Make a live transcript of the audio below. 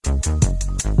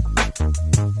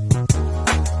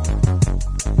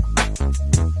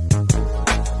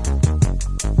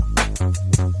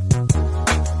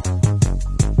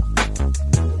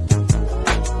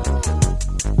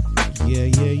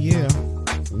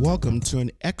Welcome to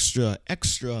an extra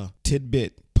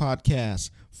tidbit podcast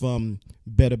from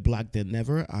Better Black Than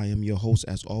Never. I am your host,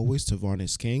 as always,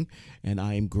 Tavarnis King, and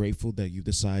I am grateful that you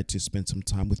decided to spend some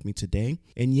time with me today.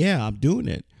 And yeah, I'm doing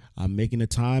it. I'm making the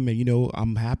time, and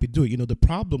I'm happy to do it. The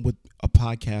problem with a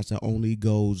podcast that only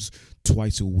goes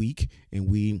twice a week, and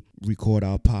we record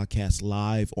our podcast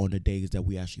live on the days that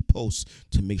we actually post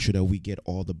to make sure that we get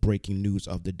all the breaking news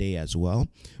of the day as well.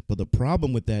 But the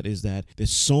problem with that is that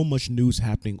there's so much news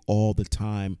happening all the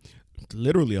time,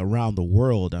 literally around the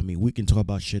world. I mean, we can talk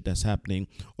about shit that's happening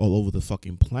all over the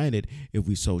fucking planet if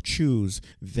we so choose,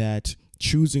 that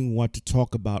choosing what to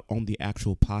talk about on the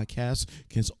actual podcast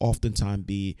can oftentimes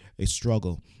be a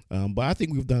struggle. But I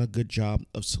think we've done a good job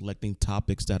of selecting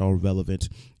topics that are relevant,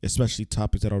 especially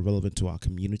topics that are relevant to our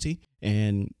community.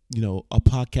 And, a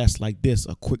podcast like this,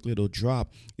 a quick little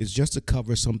drop, is just to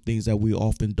cover some things that we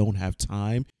often don't have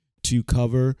time to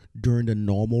cover during the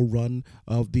normal run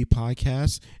of the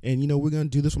podcast. And, we're going to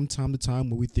do this from time to time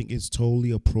where we think it's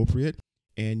totally appropriate.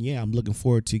 And yeah, I'm looking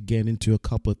forward to getting into a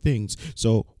couple of things.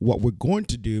 So what we're going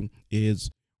to do is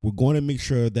we're going to make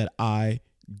sure that I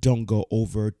don't go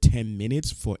over 10 minutes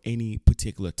for any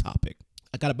particular topic.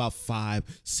 I got about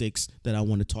 5-6 that I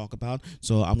want to talk about.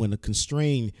 So I'm going to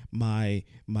constrain my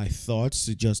thoughts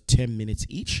to just 10 minutes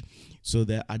each, so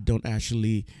that I don't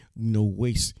actually,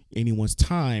 waste anyone's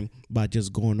time by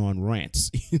just going on rants.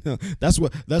 That's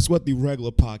what the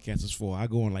regular podcast is for. I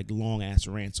go on like long ass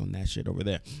rants on that shit over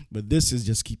there. But this is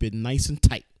just keep it nice and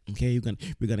tight. Okay,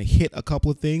 we're gonna hit a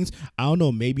couple of things. I don't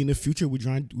know. Maybe in the future we'll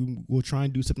try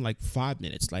and do something like 5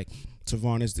 minutes. Like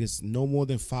Tavarnis, there's no more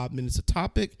than 5 minutes a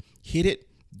topic. Hit it,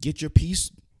 get your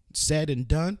piece said and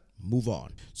done. Move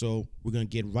on. So we're gonna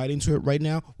get right into it right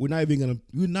now. We're not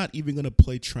even gonna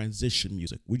play transition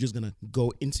music. We're just gonna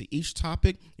go into each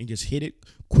topic and just hit it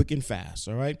quick and fast.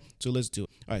 All right. So let's do it.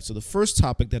 All right. So the first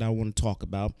topic that I want to talk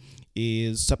about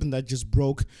is something that just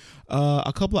broke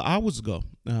a couple of hours ago.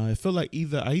 I feel like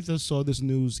I either saw this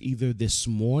news either this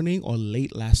morning or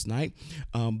late last night.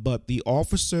 But the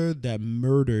officer that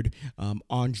murdered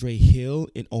Andre Hill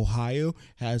in Ohio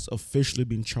has officially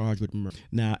been charged with murder.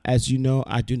 Now, as you know,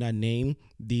 I do not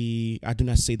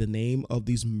say the name of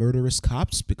these murderous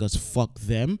cops because fuck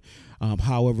them.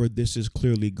 However, this is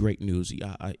clearly great news.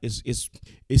 It's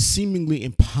seemingly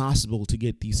impossible to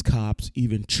get these cops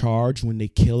even charged when they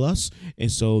kill us.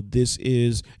 And so this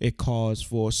is a cause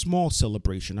for a small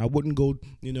celebration. I wouldn't go,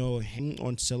 hang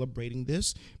on celebrating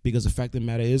this, because the fact of the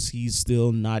matter is he's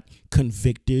still not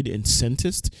convicted and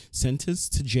sentenced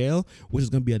to jail, which is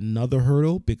going to be another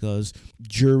hurdle, because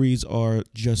juries are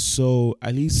just so,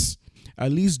 at least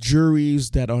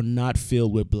juries that are not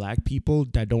filled with black people,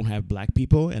 that don't have black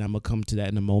people, and I'm going to come to that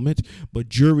in a moment, but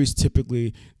juries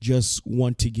typically just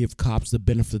want to give cops the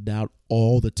benefit of the doubt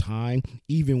all the time,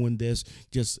 even when there's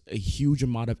just a huge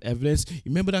amount of evidence. You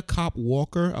remember that cop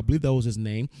Walker, I believe that was his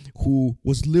name, who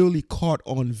was literally caught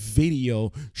on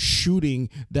video shooting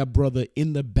that brother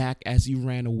in the back as he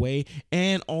ran away,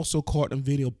 and also caught on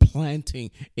video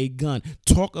planting a gun.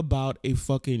 Talk about a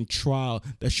fucking trial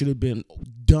that should have been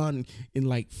done in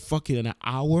like fucking an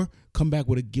hour, come back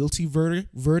with a guilty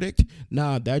verdict.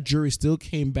 Nah, that jury still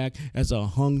came back as a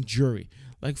hung jury.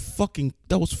 Like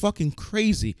that was fucking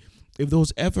crazy. If there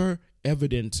was ever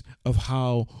evidence of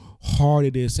how hard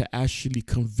it is to actually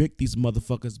convict these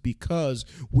motherfuckers, because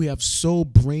we have so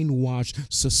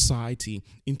brainwashed society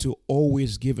into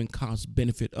always giving cops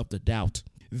benefit of the doubt,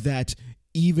 that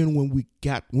even when we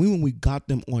got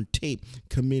them on tape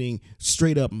committing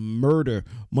straight up murder,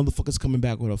 motherfuckers coming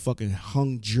back with a fucking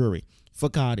hung jury.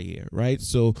 Fuck out of here, right?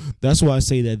 So that's why I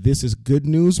say that this is good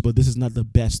news, but this is not the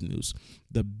best news.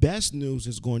 The best news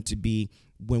is going to be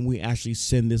when we actually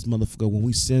send this motherfucker, when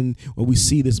we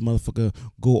see this motherfucker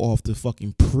go off to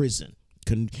fucking prison,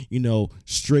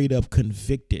 straight up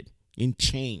convicted, in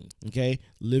chains, okay?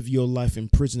 Live your life in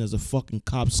prison as a fucking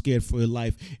cop, scared for your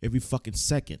life every fucking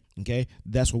second, okay?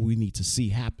 That's what we need to see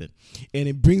happen. And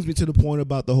it brings me to the point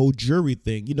about the whole jury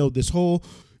thing. This whole,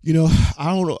 I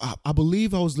don't know, I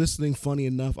believe I was listening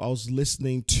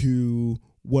to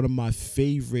one of my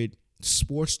favorite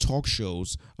sports talk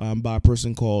shows by a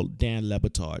person called Dan Le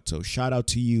Batard. So shout out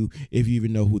to you if you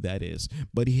even know who that is.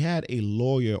 But he had a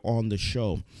lawyer on the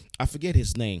show. I forget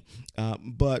his name,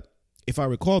 but if I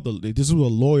recall, this was a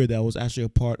lawyer that was actually a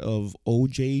part of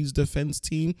OJ's defense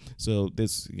team. So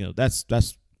this,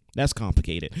 that's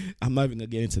complicated. I'm not even gonna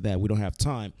get into that. We don't have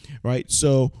time, right?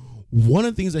 So one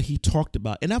of the things that he talked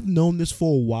about, and I've known this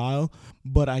for a while,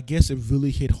 but I guess it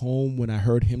really hit home when I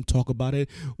heard him talk about it,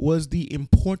 was the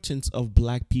importance of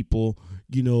black people,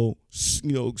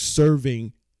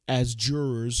 serving as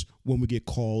jurors when we get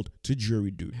called to jury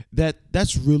duty.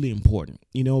 That's really important,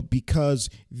 because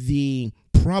the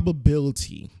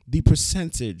probability, the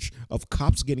percentage of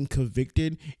cops getting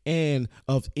convicted and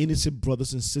of innocent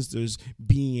brothers and sisters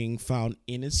being found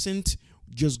innocent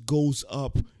just goes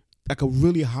up like a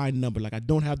really high number. Like, I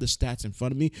don't have the stats in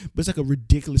front of me, but it's like a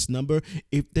ridiculous number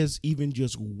if there's even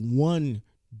just one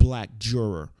black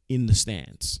juror in the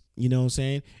stands. You know what I'm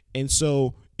saying? And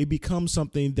so it becomes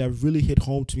something that really hit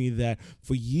home to me that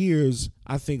for years,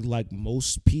 I think like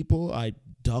most people, I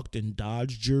ducked and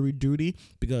dodged jury duty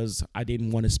because I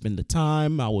didn't want to spend the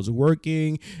time. I was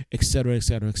working, et cetera, et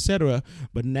cetera, et cetera.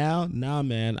 But now,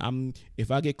 man,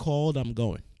 if I get called, I'm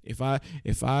going.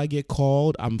 If I get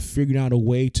called, I'm figuring out a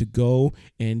way to go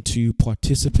and to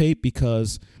participate,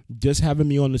 because just having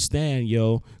me on the stand,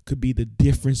 could be the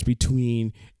difference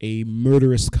between a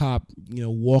murderous cop,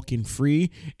 walking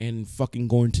free and fucking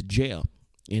going to jail.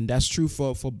 And that's true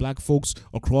for black folks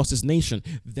across this nation.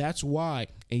 That's why,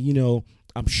 and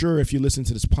I'm sure if you listen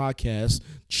to this podcast,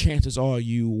 chances are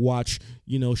you watch,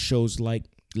 shows like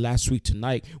Last Week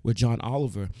Tonight with John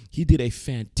Oliver. He did a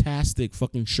fantastic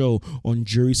fucking show on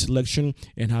jury selection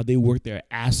and how they work their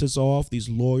asses off. These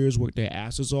lawyers work their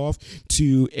asses off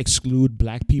to exclude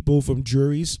black people from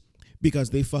juries, because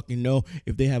they fucking know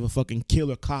if they have a fucking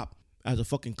killer cop as a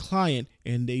fucking client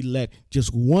and they let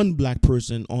just one black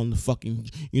person on the fucking,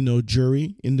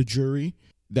 jury,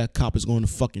 that cop is going to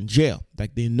fucking jail.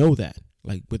 Like, they know that.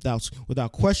 Like,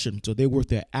 without question. So they work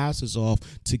their asses off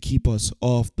to keep us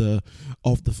off the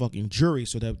fucking jury,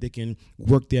 so that they can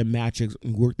work their magic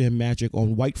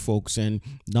on white folks and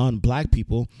non-black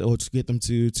people, or to get them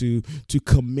to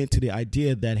commit to the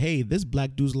idea that, hey, this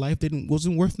black dude's life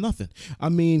wasn't worth nothing. I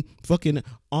mean, fucking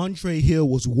Andre Hill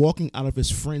was walking out of his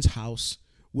friend's house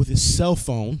with his cell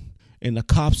phone, and the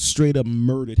cops straight up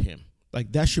murdered him.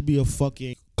 Like, that should be a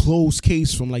fucking closed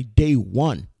case from like day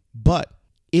one. But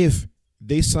if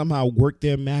they somehow work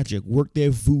their magic, work their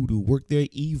voodoo, work their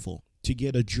evil to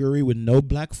get a jury with no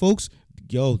black folks,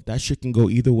 that shit can go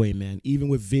either way, man. Even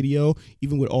with video,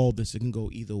 even with all this, it can go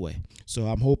either way. So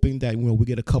I'm hoping that we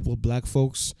get a couple of black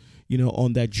folks,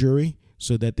 on that jury,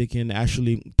 so that they can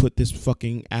actually put this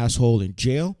fucking asshole in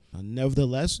jail.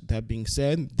 Nevertheless, that being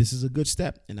said, this is a good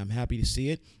step, and I'm happy to see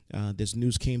it. This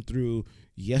news came through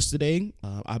yesterday.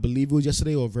 I believe it was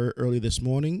yesterday or very early this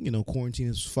morning. Quarantine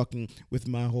is fucking with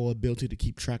my whole ability to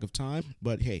keep track of time.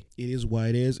 But hey, it is what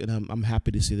it is, and I'm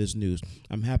happy to see this news.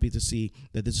 I'm happy to see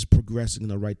that this is progressing in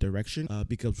the right direction,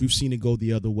 because we've seen it go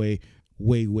the other way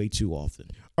way too often.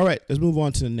 All right, let's move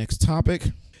on to the next topic.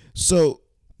 So,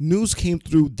 news came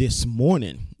through this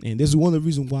morning, and this is one of the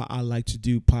reasons why I like to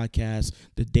do podcasts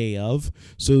the day of.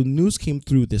 So news came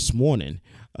through this morning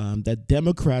that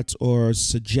Democrats are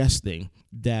suggesting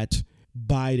that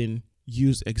Biden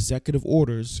use executive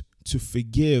orders to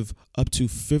forgive up to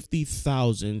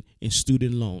 $50,000 in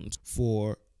student loans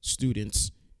for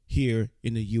students here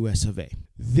in the US of A.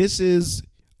 There's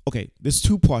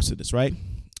two parts to this, right?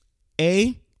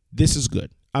 A, this is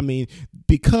good. I mean,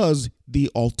 because the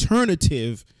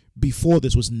alternative before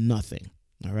this was nothing,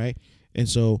 all right? And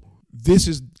so this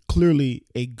is clearly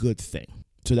a good thing.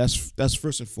 So that's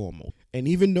first and foremost. And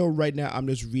even though right now I'm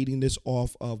just reading this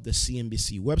off of the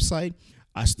CNBC website,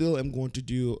 I still am going to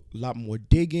do a lot more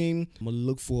digging. I'm going to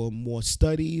look for more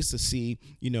studies to see,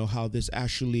 how this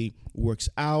actually works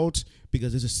out,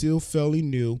 because this is still fairly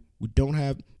new. We don't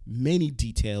have many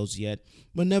details yet,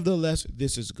 but nevertheless,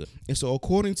 this is good. And so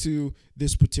according to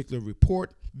this particular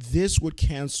report, this would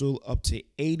cancel up to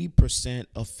 80%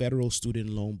 of federal student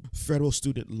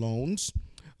loans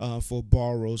for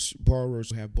borrowers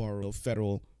who have borrowed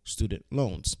federal student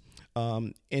loans.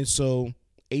 And so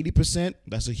 80%,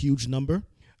 that's a huge number.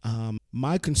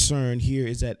 My concern here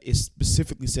is that it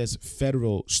specifically says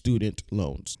federal student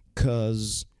loans,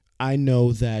 because I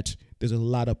know that there's a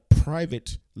lot of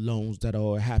private loans that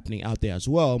are happening out there as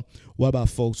well. What about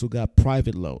folks who got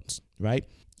private loans, right?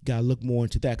 Got to look more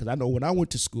into that, because I know when I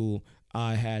went to school,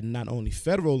 I had not only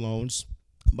federal loans,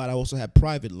 but I also had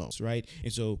private loans, right?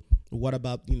 And so what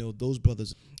about, those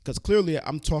brothers? Because clearly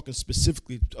I'm talking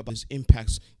specifically about this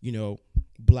impacts,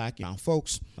 black young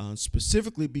folks,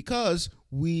 specifically because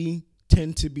we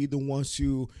tend to be the ones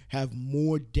who have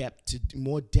more debt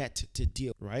to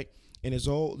deal, right? And there's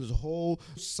a whole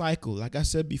cycle. Like I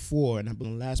said before, and I've been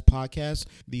on the last podcast,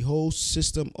 the whole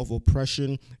system of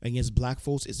oppression against black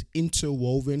folks is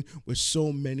interwoven with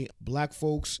so many black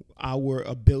folks. Our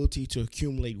ability to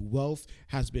accumulate wealth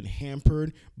has been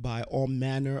hampered by all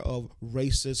manner of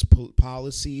racist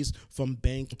policies, from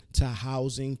bank to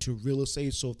housing to real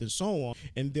estate, so forth and so on.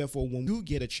 And therefore, when we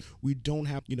get it, we don't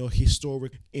have,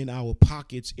 historic in our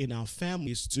pockets, in our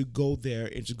families, to go there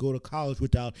and to go to college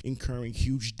without incurring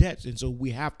huge debts. And so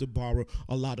we have to borrow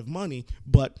a lot of money.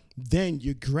 But then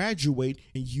you graduate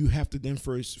and you have to then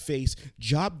first face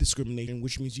job discrimination,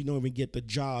 which means you don't even get the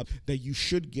job that you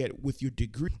should get with your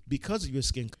degree because of your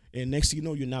skin. And next thing you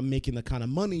know, you're not making the kind of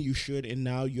money you should, and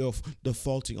now you're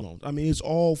defaulting on. I mean,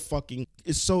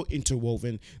 it's so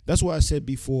interwoven. That's why I said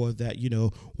before that,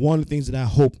 one of the things that I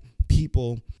hope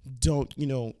people don't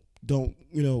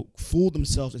fool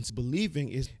themselves into believing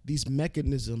is these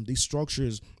mechanisms, these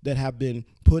structures that have been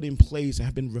put in place and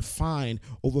have been refined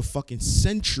over fucking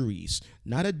centuries,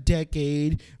 not a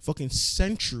decade, fucking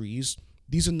centuries.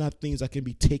 These are not things that can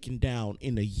be taken down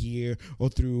in a year or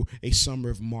through a summer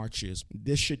of marches.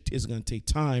 This shit is going to take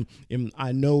time. And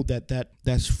I know that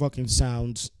fucking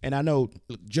sounds, and I know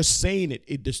just saying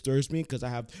it disturbs me because I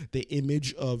have the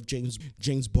image of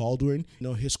James Baldwin,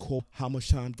 his quote, "How much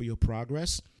time for your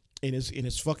progress?" In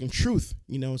its fucking truth,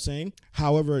 you know what I'm saying?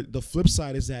 However, the flip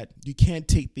side is that you can't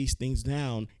take these things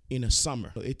down in a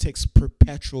summer. It takes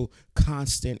perpetual,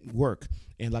 constant work.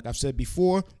 And like I've said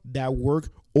before, that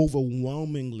work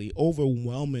overwhelmingly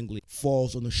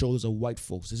falls on the shoulders of white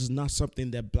folks. This is not something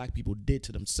that black people did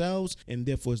to themselves, and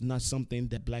therefore it's not something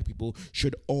that black people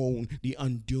should own the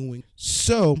undoing.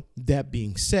 So, that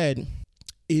being said,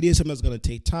 it is something that's going to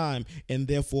take time, and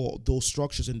therefore those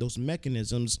structures and those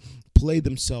mechanisms play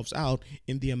themselves out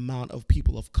in the amount of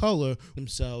people of color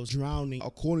themselves drowning.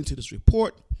 According to this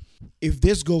report, if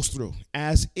this goes through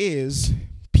as is,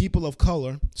 people of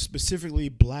color, specifically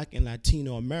black and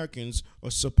Latino Americans,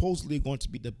 are supposedly going to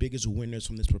be the biggest winners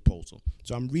from this proposal.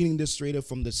 So I'm reading this straight up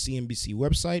from the CNBC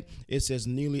website. It says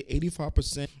nearly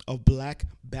 85% of black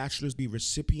bachelor's degree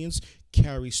recipients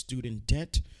carry student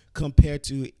debt, compared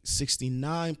to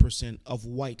 69% of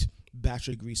white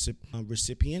bachelor degree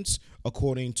recipients,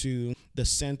 according to the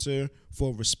Center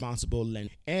for Responsible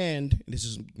Lending. And this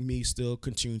is me still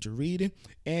continuing to read.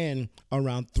 And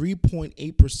around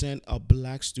 3.8% of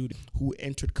black students who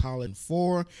entered college in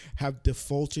 4 have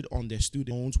defaulted on their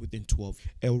student loans within 12,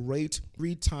 a rate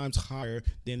 3 times higher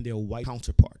than their white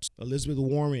counterparts. Elizabeth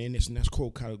Warren in this next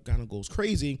quote kind of goes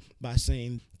crazy by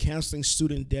saying canceling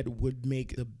student debt would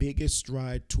make the biggest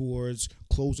stride towards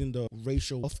closing the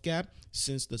racial wealth gap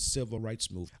since the civil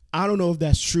rights movement. I don't know if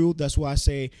that's true. That's why I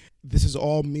say this is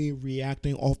all me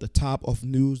reacting off the top of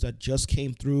news that just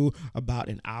came through about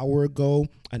an hour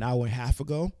and a half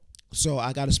ago. So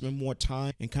I got to spend more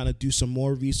time and kind of do some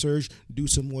more research, do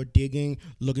some more digging,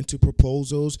 look into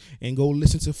proposals, and go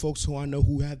listen to folks who I know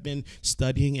who have been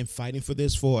studying and fighting for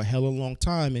this for a hell of a long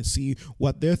time and see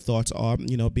what their thoughts are,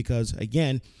 because,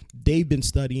 again, they've been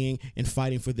studying and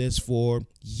fighting for this for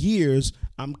years.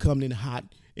 I'm coming in hot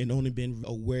and only been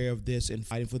aware of this and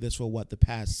fighting for this for the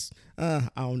past, 4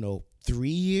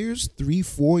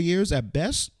 years at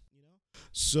best.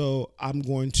 So I'm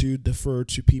going to defer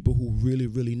to people who really,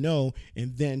 really know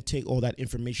and then take all that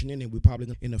information in. And we're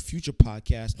probably in a future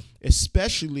podcast,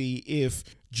 especially if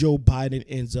Joe Biden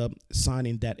ends up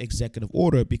signing that executive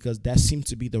order, because that seems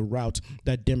to be the route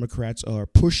that Democrats are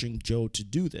pushing Joe to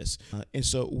do this. And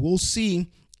so we'll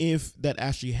see if that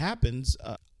actually happens.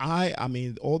 I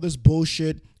mean, all this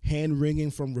bullshit,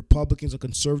 hand-wringing from Republicans or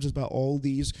conservatives about all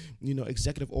these,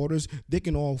 executive orders, they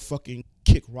can all fucking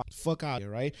fuck out here,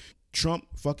 right? Trump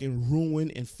fucking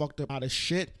ruined and fucked up a lot of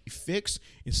shit. He fixed.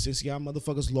 And since y'all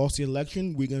motherfuckers lost the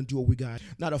election, we're going to do what we got.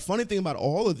 Now, the funny thing about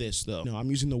all of this, though, I'm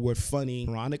using the word funny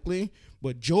ironically,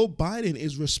 but Joe Biden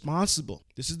is responsible.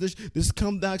 This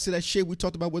comes back to that shit we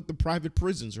talked about with the private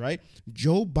prisons, right?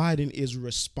 Joe Biden is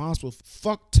responsible for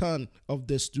fuck ton of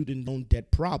the student loan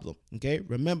debt problem, okay?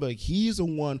 Remember, he's the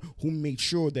one who made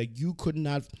sure that you could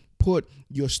not put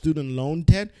your student loan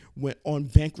debt on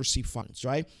bankruptcy funds,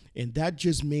 right? And that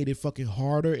just made it fucking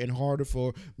harder and harder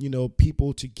for,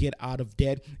 people to get out of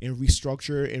debt and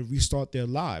restructure and restart their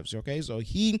lives, okay? So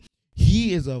he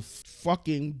is a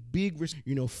fucking big,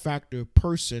 factor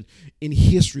person in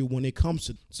history when it comes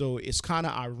to. So it's kind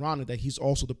of ironic that he's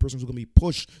also the person who's going to be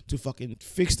pushed to fucking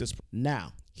fix this.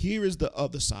 Now, here is the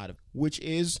other side of it, which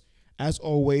is, as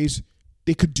always,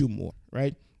 they could do more,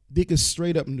 right? They could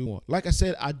straight up do more. Like I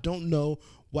said, I don't know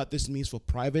what this means for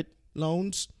private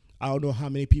loans. I don't know how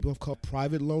many people have called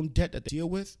private loan debt that they deal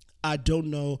with. I don't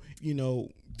know,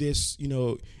 this,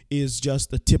 is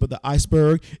just the tip of the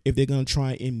iceberg, if they're going to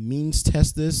try and means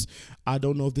test this. I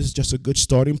don't know if this is just a good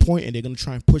starting point and they're going to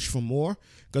try and push for more.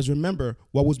 Because remember,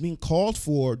 what was being called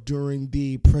for during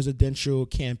the presidential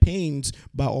campaigns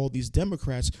by all these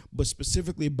Democrats, but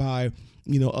specifically by,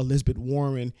 Elizabeth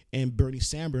Warren and Bernie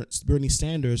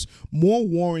Sanders, more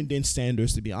Warren than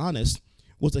Sanders, to be honest,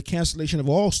 was the cancellation of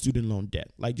all student loan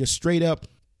debt. Like, just straight up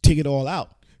take it all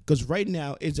out. Because right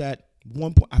now it's at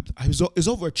it's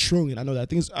over $1 trillion. I know that. I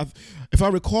think if I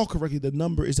recall correctly, the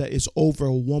number is that it's over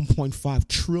 $1.5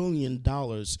 trillion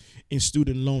in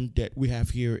student loan debt we have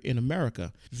here in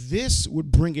America. This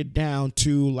would bring it down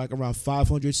to like around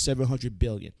 700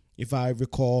 billion. If I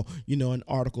recall, an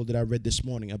article that I read this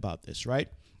morning about this, right?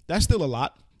 That's still a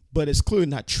lot, but it's clearly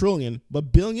not trillion.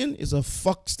 But billion is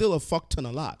still a fuck ton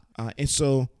a lot. And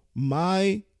so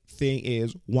my thing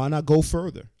is, why not go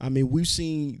further? I mean, we've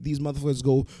seen these motherfuckers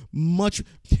go much.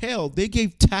 Hell, they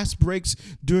gave tax breaks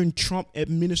during Trump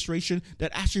administration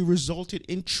that actually resulted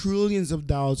in trillions of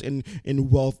dollars in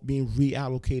wealth being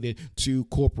reallocated to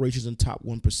corporations and top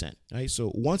 1%. Right.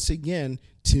 So once again,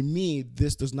 to me,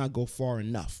 this does not go far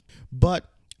enough. But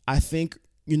I think,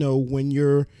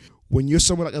 when you're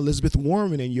someone like Elizabeth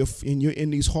Warren and you're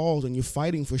in these halls and you're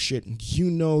fighting for shit,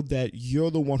 that you're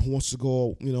the one who wants to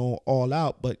go, all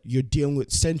out, but you're dealing with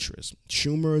centrists.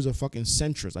 Schumer is a fucking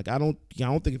centrist. Like, I don't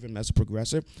think of him as a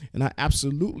progressive, and I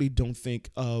absolutely don't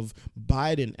think of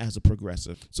Biden as a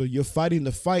progressive. So you're fighting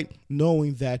the fight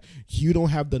knowing that you don't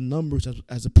have the numbers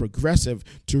as a progressive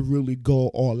to really go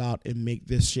all out and make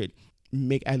this shit,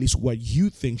 make at least what you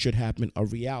think should happen a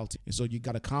reality. And so you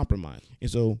got to compromise. And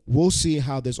so we'll see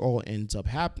how this all ends up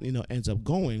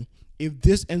going. If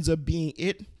this ends up being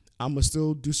it, I'm going to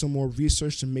still do some more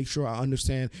research to make sure I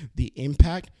understand the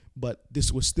impact. But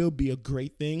this would still be a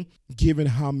great thing given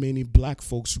how many black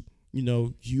folks,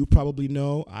 you probably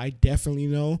know, I definitely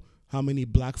know, how many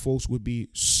black folks would be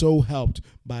so helped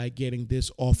by getting this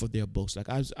off of their books. Like,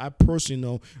 I personally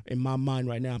know, in my mind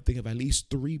right now, I'm thinking of at least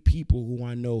 3 people who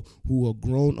I know who are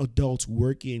grown adults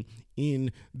working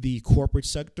in the corporate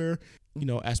sector,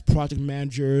 as project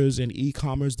managers and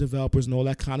e-commerce developers and all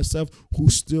that kind of stuff, who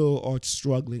still are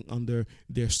struggling under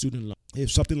their student loan.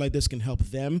 If something like this can help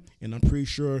them, and I'm pretty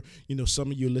sure, some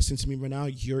of you listening to me right now,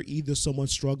 you're either someone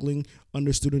struggling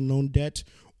under student loan debt,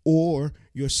 or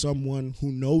you're someone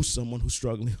who knows someone who's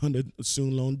struggling under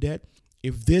student loan debt.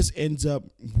 If this ends up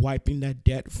wiping that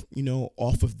debt,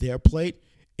 off of their plate,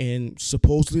 and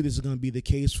supposedly this is going to be the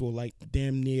case for like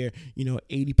damn near,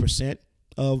 80%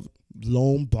 of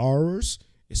loan borrowers,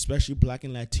 especially Black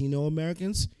and Latino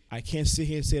Americans, I can't sit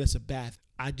here and say that's a bad thing.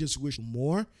 I just wish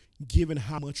more, given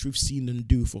how much we've seen them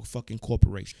do for fucking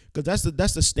corporations. Because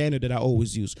that's the standard that I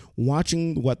always use.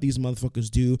 Watching what these motherfuckers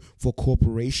do for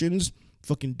corporations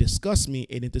fucking disgust me,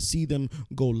 and then to see them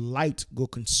go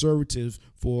conservative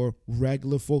for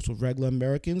regular folks, or regular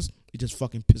Americans, it just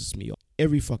fucking pisses me off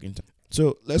every fucking time.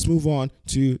 So let's move on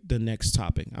to the next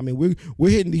topic. I mean, we're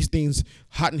hitting these things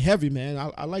hot and heavy, man.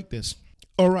 I like this.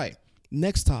 All right,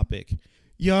 next topic.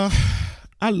 Y'all,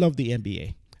 I love the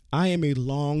NBA. I am a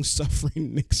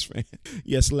long-suffering Knicks fan.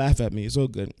 Yes, laugh at me. It's all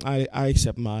good. I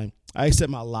accept my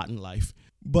lot in life.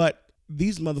 But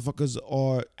these motherfuckers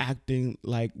are acting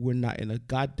like we're not in a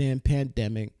goddamn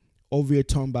pandemic. Over here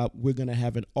talking about we're going to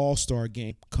have an all-star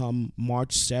game come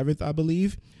March 7th, I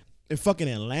believe. In fucking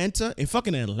Atlanta.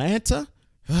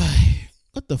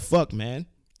 What the fuck, man?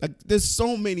 Like, there's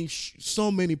so many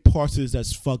parts of this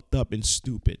that's fucked up and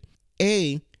stupid.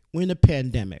 We're in a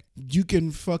pandemic. You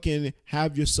can fucking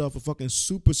have yourself a fucking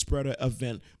super spreader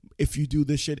event if you do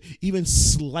this shit even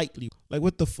slightly. Like,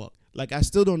 what the fuck? Like, I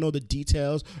still don't know the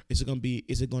details. Is it going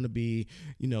to be,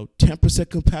 10%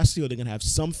 capacity? Or are they going to have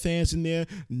some fans in there,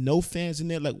 no fans in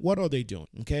there? Like, what are they doing?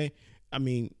 Okay. I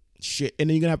mean, shit. And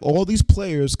then you're going to have all these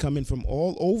players coming from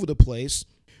all over the place.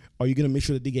 Are you going to make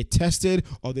sure that they get tested?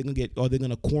 Are they going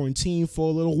to quarantine for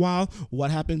a little while?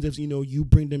 What happens if, you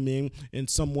bring them in and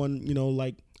someone,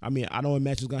 I don't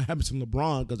imagine it's going to happen to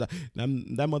LeBron, because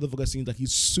that motherfucker seems like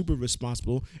he's super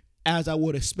responsible, as I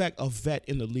would expect a vet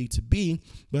in the league to be.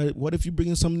 But what if you bring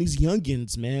in some of these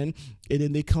youngins, man, and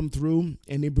then they come through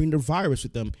and they bring the virus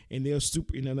with them, and they're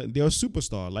they're a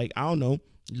superstar, like, I don't know,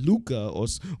 Luka or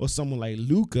someone like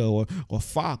Luka or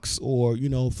Fox or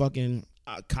fucking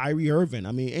Kyrie Irving.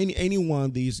 I mean, any one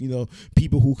of these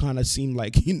people who kind of seem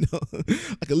like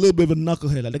like a little bit of a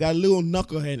knucklehead. Like, they got a little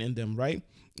knucklehead in them, right?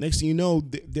 Next thing you know,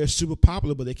 they're super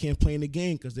popular, but they can't play in the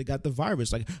game because they got the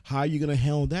virus. Like, how are you gonna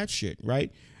handle that shit,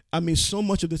 right? I mean, so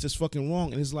much of this is fucking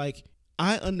wrong, and it's like,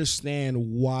 I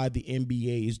understand why the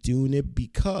NBA is doing it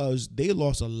because they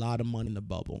lost a lot of money in the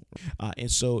bubble. And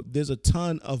so there's a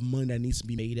ton of money that needs to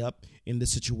be made up in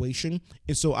this situation.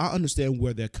 And so I understand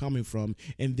where they're coming from.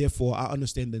 And therefore, I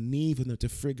understand the need for them to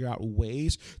figure out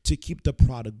ways to keep the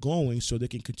product going so they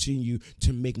can continue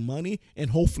to make money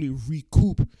and hopefully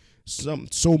recoup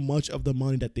so much of the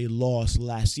money that they lost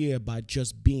last year by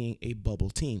just being a bubble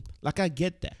team. Like, I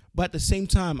get that. But at the same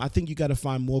time, I think you got to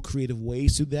find more creative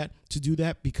ways to do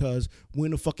that because we're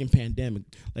in a fucking pandemic.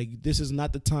 Like, this is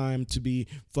not the time to be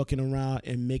fucking around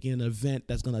and making an event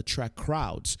that's going to attract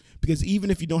crowds. Because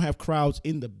even if you don't have crowds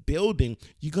in the building,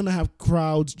 you're going to have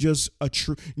crowds just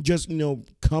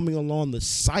coming along the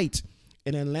site.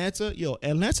 In Atlanta,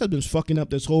 Atlanta's been fucking up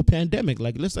this whole pandemic.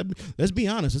 Like, let's be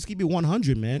honest. Let's keep it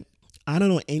 100, man. I don't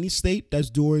know any state that's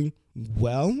doing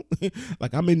well.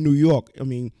 Like, I'm in New York. I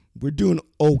mean, we're doing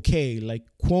okay. Like,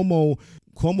 Cuomo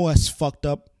has fucked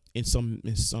up in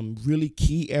some really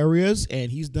key areas,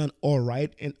 and he's done all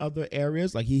right in other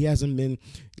areas. Like,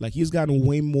 he's gotten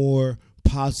way more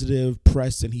positive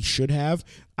press than he should have.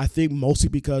 I think mostly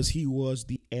because he was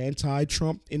the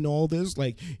anti-Trump in all this.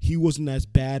 Like, he wasn't as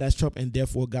bad as Trump and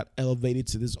therefore got elevated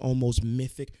to this almost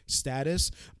mythic status.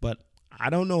 But I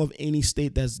don't know of any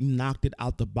state that's knocked it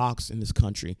out the box in this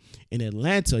country. In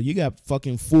Atlanta, you got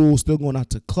fucking fools still going out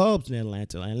to clubs in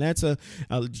Atlanta.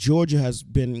 Georgia has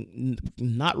been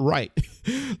not right.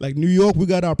 Like, New York, we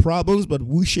got our problems, but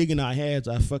we shaking our heads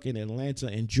at fucking Atlanta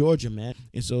and Georgia, man.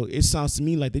 And so it sounds to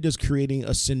me like they're just creating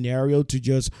a scenario to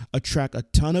just attract a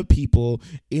ton of people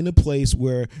in a place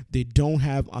where they don't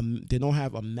have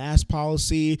a mask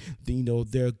policy.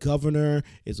 Their governor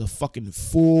is a fucking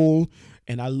fool.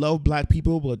 And I love black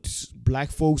people, but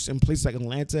black folks in places like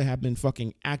Atlanta have been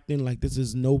fucking acting like this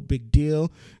is no big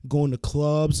deal, going to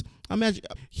clubs. Imagine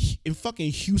in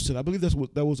fucking Houston, I believe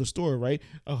that was a story, right?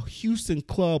 A Houston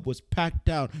club was packed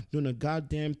out during a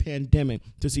goddamn pandemic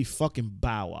to see fucking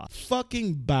Bow Wow.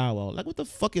 Fucking Bow Wow. Like, what the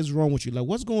fuck is wrong with you? Like,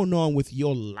 what's going on with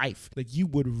your life? Like, you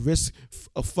would risk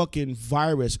a fucking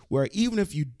virus where even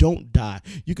if you don't die,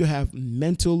 you could have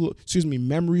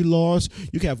memory loss.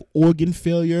 You could have organ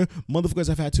failure. Motherfuckers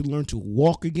have had to learn to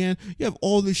walk again. You have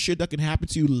all this shit that can happen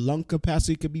to you. Lung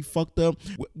capacity could be fucked up.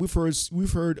 We've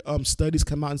heard studies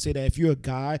come out and say that if you're a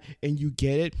guy and you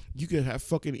get it, you could have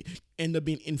fucking end up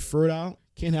being infertile,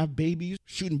 can't have babies,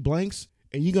 shooting blanks,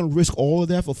 and you're gonna risk all of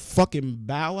that for fucking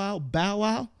Bow Wow? Bow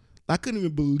Wow? I couldn't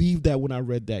even believe that when I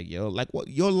read that, yo. Like, what?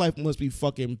 Your life must be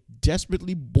fucking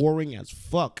desperately boring as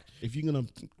fuck if you're gonna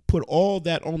put all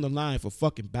that on the line for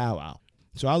fucking Bow Wow.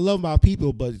 So I love my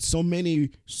people, but so many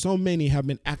have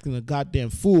been acting a goddamn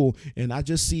fool, and I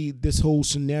just see this whole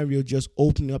scenario just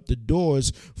opening up the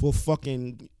doors for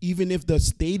fucking, even if the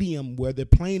stadium where they're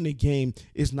playing the game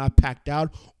is not packed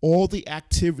out, all the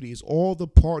activities, all the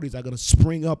parties are going to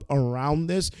spring up around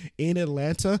this in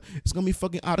Atlanta. It's going to be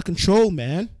fucking out of control,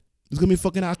 man. It's going to be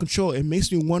fucking out of control. It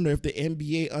makes me wonder if the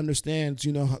NBA understands,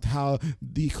 how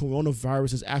the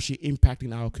coronavirus is actually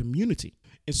impacting our community.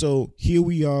 And so here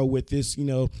we are with this,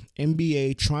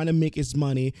 NBA trying to make its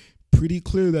money. Pretty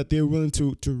clear that they're willing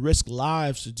to risk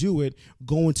lives to do it,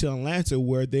 going to Atlanta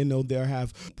where they know they'll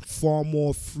have far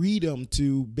more freedom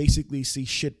to basically see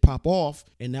shit pop off.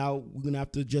 And now we're going to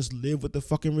have to just live with the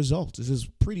fucking results. This is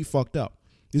pretty fucked up.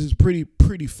 This is pretty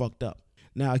fucked up.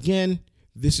 Now, again,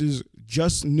 this is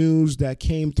just news that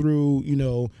came through,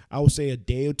 I would say a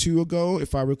day or two ago,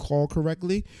 if I recall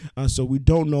correctly. So we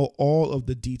don't know all of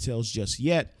the details just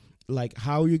yet. Like,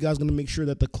 how are you guys going to make sure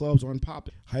that the clubs aren't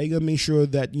popping? How are you going to make sure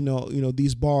that,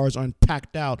 these bars aren't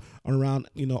packed out around,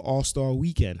 All-Star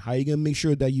weekend? How are you going to make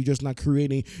sure that you're just not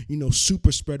creating,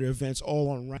 super spreader events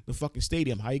all around the fucking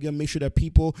stadium? How are you going to make sure that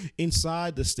people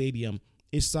inside the stadium,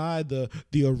 inside the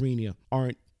arena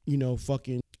aren't,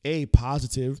 fucking A,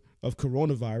 positive of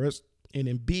coronavirus, and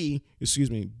then B,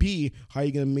 how are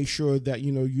you going to make sure that,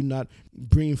 you're not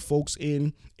bringing folks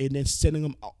in and then sending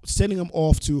them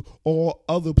off to all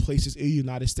other places in the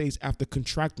United States after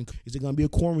contracting? Is it going to be a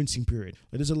quarantine period?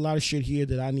 Like, there's a lot of shit here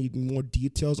that I need more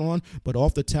details on, but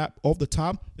off the top,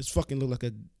 it's fucking look like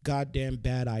a goddamn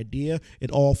bad idea,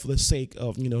 and all for the sake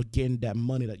of, getting that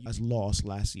money that you guys lost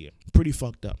last year. Pretty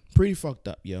fucked up,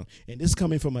 yo. And this is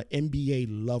coming from an NBA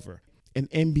lover. An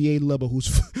NBA lover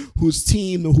whose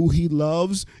team, who he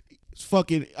loves,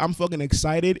 I'm fucking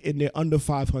excited, and they're under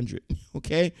 500.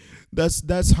 Okay,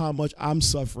 that's how much I'm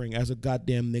suffering as a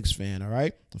goddamn Knicks fan. All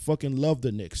right, I fucking love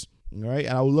the Knicks. All right,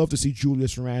 and I would love to see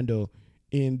Julius Randle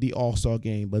in the All-Star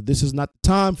game, but this is not the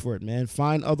time for it, man.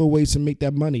 Find other ways to make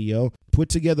that money, yo. Put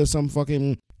together some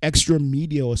fucking extra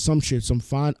media or some shit.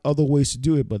 Find other ways to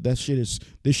do it, but this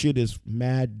shit is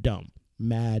mad dumb.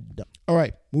 mad dumb. All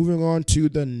right, moving on to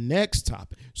the next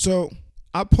topic. So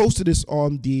I posted this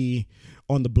on the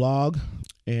blog,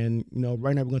 and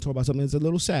right now we're going to talk about something that's a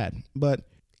little sad. But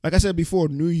like I said before,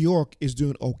 New York is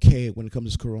doing okay when it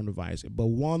comes to coronavirus. But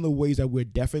one of the ways that we're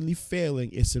definitely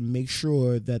failing is to make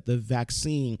sure that the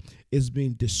vaccine is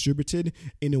being distributed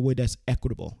in a way that's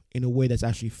equitable, in a way that's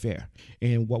actually fair.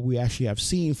 And what we actually have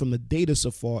seen from the data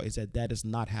so far is that is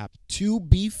not happening. To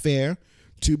be fair,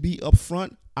 to be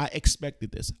upfront, I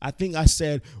expected this. I think I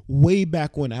said way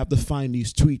back when, I have to find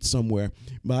these tweets somewhere,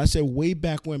 but I said way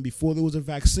back when, before there was a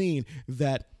vaccine,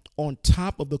 that on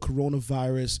top of the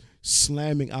coronavirus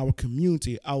slamming our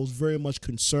community, I was very much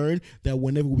concerned that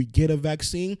whenever we get a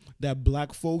vaccine, that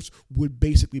black folks would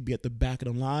basically be at the back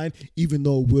of the line, even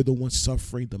though we're the ones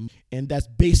suffering them. And that's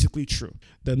basically true.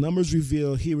 The numbers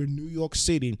reveal here in New York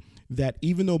City that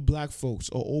even though black folks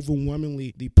are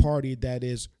overwhelmingly the party that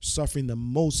is suffering the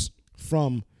most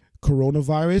from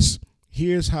coronavirus,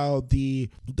 here's how the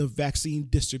vaccine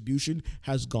distribution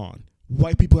has gone.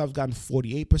 White people have gotten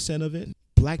 48% of it.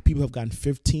 Black people have gotten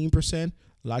 15%.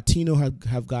 Latino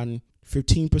have gotten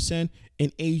 15%,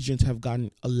 and Asians have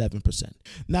gotten 11%.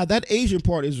 Now, that Asian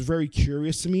part is very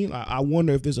curious to me. I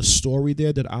wonder if there's a story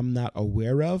there that I'm not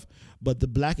aware of. But the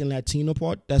Black and Latino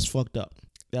part, that's fucked up.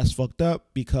 That's fucked up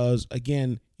because,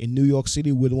 again, in New York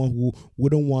City, we're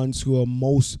the ones who are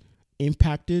most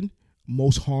impacted,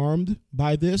 most harmed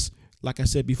by this. Like I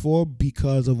said before,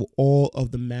 because of all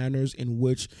of the manners in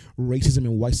which racism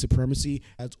and white supremacy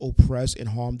has oppressed and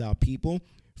harmed our people,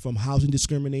 from housing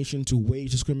discrimination to wage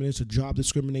discrimination to job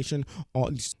discrimination,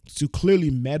 to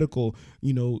clearly medical,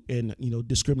 and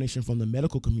discrimination from the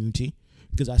medical community.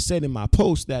 Because I said in my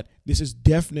post that this is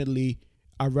definitely,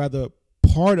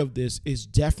 part of this is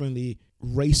definitely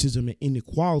racism and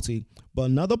inequality, but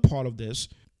another part of this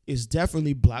is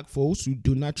definitely black folks who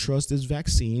do not trust this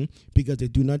vaccine because they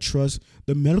do not trust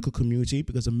the medical community,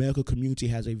 because the medical community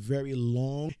has a very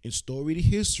long and storied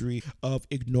history of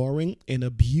ignoring and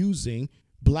abusing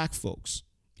black folks.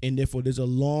 And therefore, there's a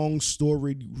long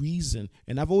storied reason.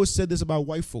 And I've always said this about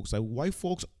white folks. Like, white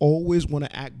folks always want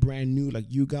to act brand new, like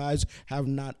you guys have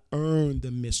not earned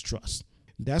the mistrust.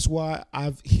 That's why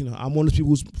I'm one of those people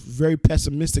who's very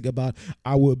pessimistic about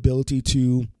our ability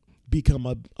to become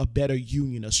a better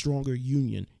union, a stronger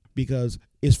union, because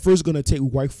it's first going to take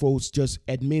white folks just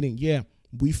admitting, yeah,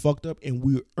 we fucked up and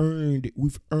we've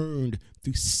earned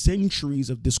through centuries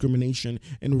of discrimination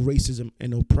and racism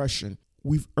and oppression.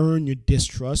 We've earned your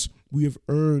distrust. We have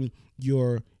earned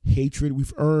your hatred.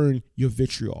 We've earned your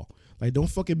vitriol. Like, don't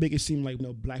fucking make it seem like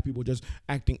black people just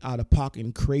acting out of pocket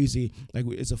and crazy, like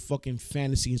it's a fucking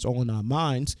fantasy. It's all in our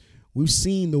minds. We've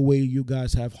seen the way you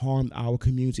guys have harmed our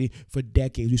community for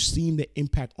decades. We've seen the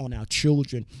impact on our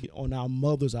children, on our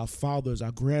mothers, our fathers,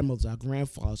 our grandmothers, our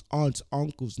grandfathers, aunts,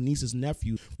 uncles, nieces,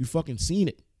 nephews. We've fucking seen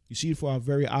it. You see it for our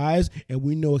very eyes, and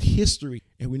we know history,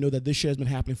 and we know that this shit has been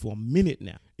happening for a minute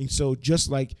now. And so just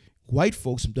like white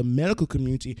folks, the medical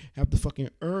community have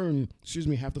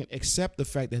to accept the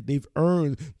fact that they've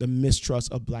earned the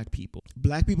mistrust of black people.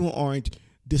 Black people aren't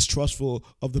distrustful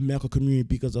of the medical community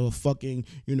because of fucking,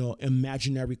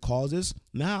 imaginary causes.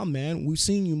 Nah, man, we've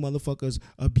seen you motherfuckers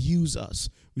abuse us.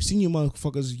 We've seen you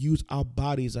motherfuckers use our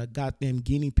bodies as goddamn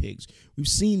guinea pigs. We've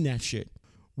seen that shit.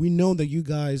 We know that you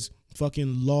guys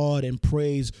fucking laud and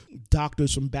praise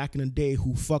doctors from back in the day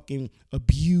who fucking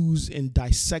abused and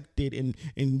dissected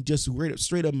and just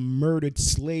straight up murdered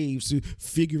slaves to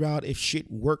figure out if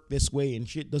shit worked this way and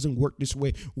shit doesn't work this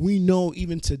way. We know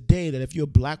even today that if you're a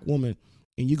black woman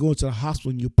and you go into the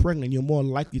hospital and you're pregnant, you're more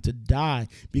likely to die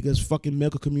because fucking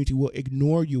medical community will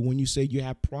ignore you when you say you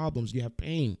have problems, you have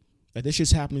pain. Like, this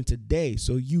shit's happening today.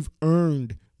 So you've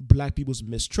earned black people's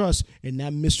mistrust, and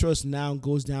that mistrust now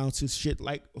goes down to shit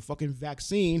like a fucking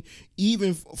vaccine,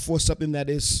 even for something that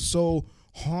is so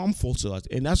harmful to us.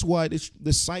 And that's why this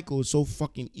cycle is so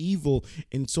fucking evil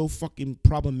and so fucking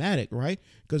problematic, right?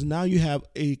 Because now you have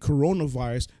a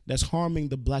coronavirus that's harming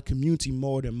the black community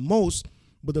more than most,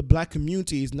 but the black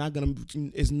community is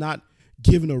not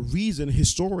given a reason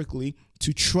historically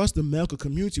to trust the medical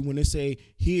community when they say,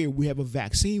 here, we have a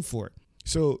vaccine for it.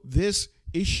 So this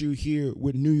issue here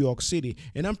with New York City,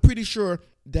 and I'm pretty sure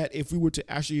that if we were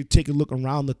to actually take a look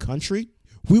around the country,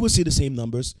 we would see the same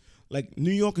numbers. Like,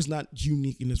 New York is not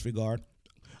unique in this regard.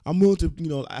 I'm willing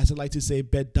to, as I like to say,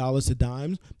 bet dollars to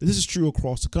dimes. This is true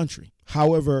across the country.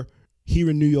 However, here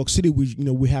in New York City,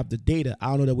 we have the data. I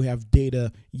don't know that we have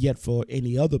data yet for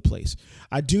any other place.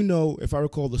 I do know, if I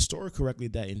recall the story correctly,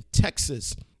 that in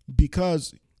Texas,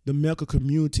 because the medical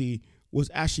community was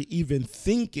actually even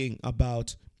thinking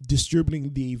about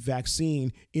distributing the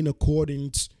vaccine in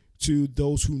accordance to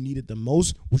those who need it the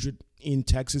most, which would in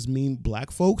Texas mean black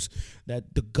folks,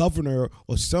 that the governor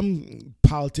or some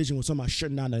politician was somehow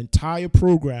shutting down the entire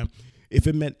program if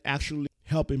it meant actually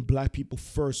helping black people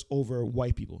first over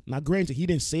white people. Now, granted, he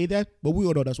didn't say that, but we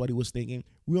all know that's what he was thinking.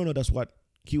 We all know that's what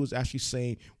he was actually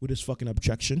saying with his fucking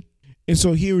objection. And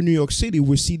so here in New York City,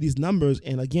 we see these numbers.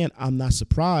 And again, I'm not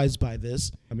surprised by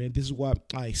this. I mean, this is what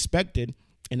I expected.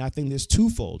 And I think there's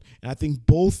twofold. And I think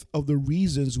both of the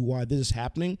reasons why this is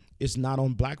happening is not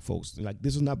on black folks. Like,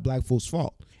 this is not black folks'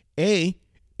 fault. A,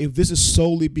 if this is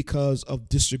solely because of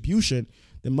distribution,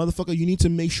 then motherfucker, you need to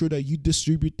make sure that you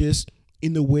distribute this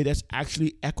in a way that's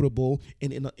actually equitable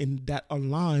and in that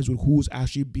aligns with who's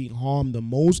actually being harmed the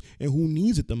most and who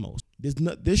needs it the most.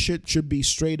 This shit should be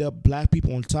straight up black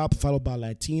people on top, followed by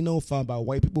Latino, followed by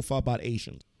white people, followed by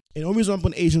Asians. And the only reason I'm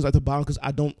putting Asians at the bottom because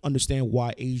I don't understand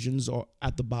why Asians are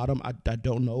at the bottom. I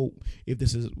don't know if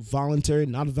this is voluntary,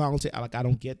 not voluntary. I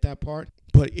don't get that part.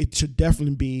 But it should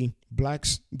definitely be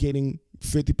blacks getting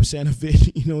 50% of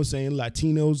it, you know what I'm saying?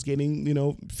 Latinos getting,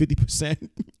 50%.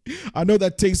 I know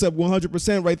that takes up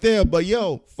 100% right there, but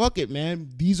yo, fuck it, man.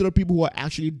 These are the people who are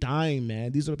actually dying,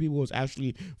 man. These are the people who are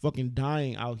actually fucking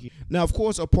dying out here. Now, of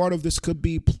course, a part of this could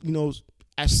be,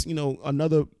 as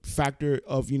another factor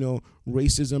of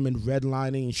racism and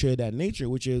redlining and shit of that nature,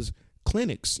 which is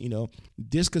clinics.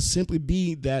 This could simply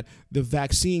be that the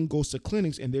vaccine goes to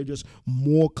clinics and there are just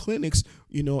more clinics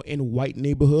in white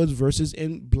neighborhoods versus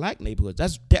in black neighborhoods.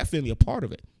 That's definitely a part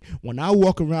of it. When I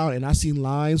walk around and I see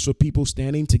lines for people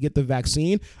standing to get the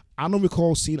vaccine, I don't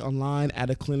recall seeing a line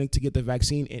at a clinic to get the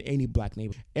vaccine in any black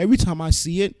neighborhood. Every time I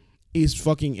see it, it's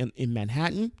fucking in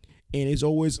Manhattan, and it's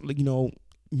always in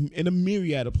a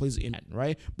myriad of places in Manhattan,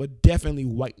 right? But definitely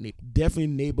definitely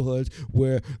neighborhoods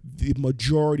where the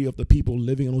majority of the people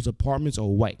living in those apartments are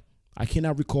white. I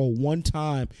cannot recall one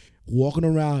time walking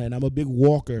around, and I'm a big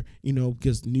walker,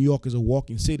 because New York is a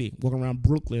walking city, walking around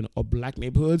Brooklyn or black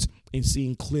neighborhoods and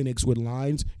seeing clinics with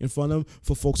lines in front of them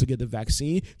for folks to get the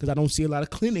vaccine, because I don't see a lot of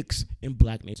clinics in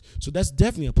black neighborhoods. So that's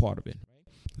definitely a part of it.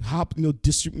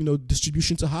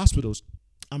 Distribution to hospitals.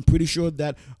 I'm pretty sure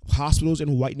that hospitals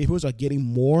in white neighborhoods are getting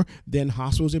more than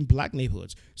hospitals in black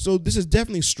neighborhoods. So this is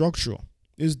definitely structural.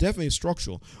 It's definitely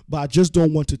structural. But I just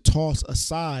don't want to toss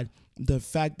aside the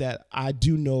fact that I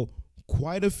do know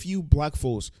quite a few black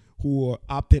folks who are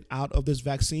opted out of this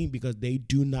vaccine because they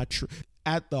do not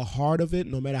at the heart of it,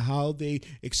 no matter how they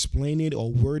explain it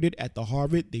or word it, at the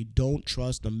heart of it, they don't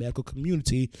trust the medical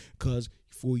community, because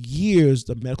for years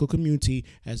the medical community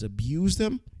has abused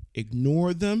them,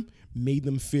 ignored them, made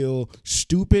them feel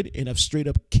stupid, and have straight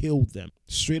up killed them.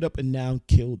 Straight up and down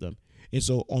killed them. And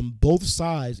so on both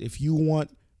sides, if you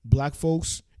want black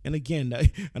folks, and again,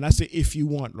 and I say if you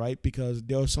want, right? Because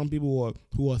there are some people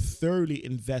who are thoroughly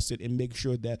invested in making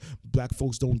sure that black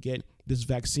folks don't get this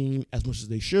vaccine as much as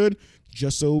they should, I'm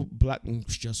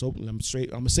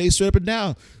gonna say straight up and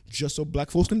down, just so black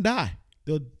folks can die.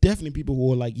 There are definitely people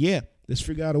who are like, yeah, let's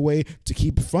figure out a way to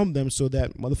keep it from them so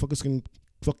that motherfuckers can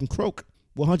fucking croak.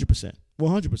 100%.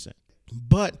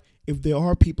 But if there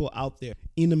are people out there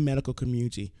in the medical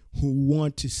community who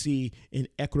want to see an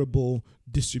equitable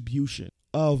distribution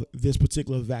of this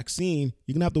particular vaccine,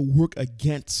 you're going to have to work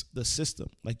against the system.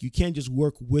 Like, you can't just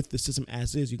work with the system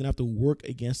as is. You're going to have to work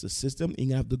against the system. You're going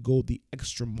to have to go the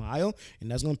extra mile, and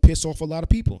that's going to piss off a lot of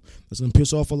people. That's going to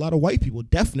piss off a lot of white people,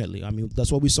 definitely. I mean,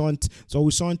 that's what we saw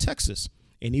in Texas.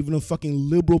 And even in fucking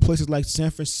liberal places like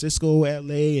San Francisco,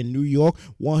 LA, and New York,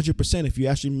 100%, if you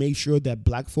actually make sure that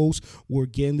black folks were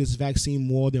getting this vaccine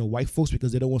more than white folks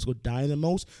because they don't want to go dying the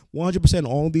most, 100%,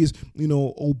 all these,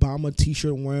 Obama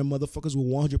t-shirt wearing motherfuckers will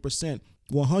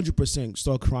 100%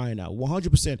 start crying out,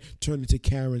 100% turn into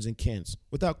Karens and Kens,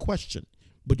 without question.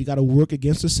 But you got to work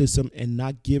against the system and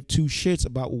not give two shits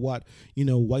about what,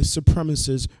 white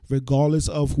supremacists, regardless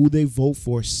of who they vote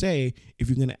for, say, if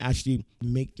you're going to actually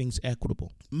make things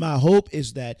equitable. My hope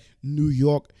is that New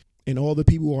York and all the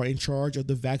people who are in charge of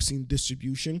the vaccine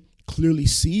distribution clearly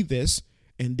see this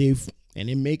and they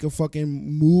make a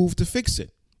fucking move to fix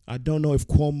it. I don't know if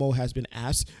Cuomo has been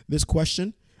asked this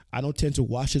question. I don't tend to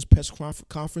watch his press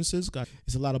conferences.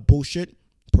 It's a lot of bullshit,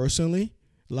 personally.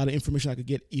 A lot of information I could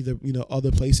get either, other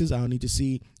places. I don't need to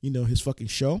see, his fucking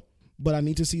show. But I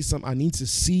need to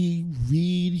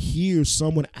hear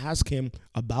someone ask him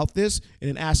about this and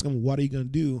then ask him, what are you going to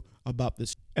do about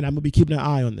this? And I'm going to be keeping an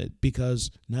eye on it, because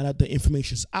now that the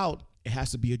information's out, it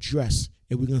has to be addressed.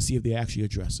 And we're going to see if they actually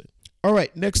address it. All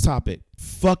right, next topic.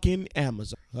 Fucking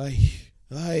Amazon. I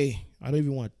don't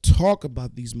even want to talk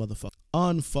about these motherfuckers.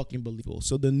 Unfucking believable.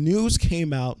 So the news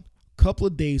came out a couple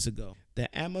of days ago that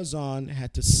Amazon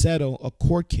had to settle a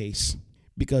court case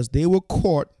because they were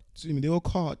caught they were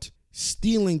caught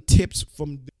stealing tips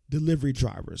from delivery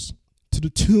drivers to the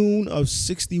tune of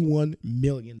 $61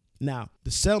 million. Now,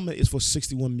 the settlement is for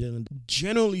 $61 million.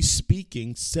 Generally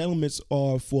speaking, settlements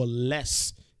are for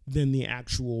less than the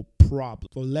actual problem,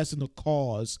 for less than the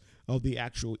cause of the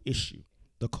actual issue.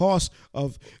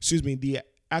 The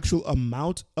actual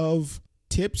amount of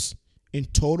tips in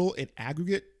total, in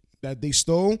aggregate, that they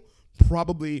stole,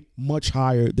 probably much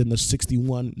higher than the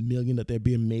 $61 million that they're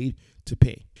being made to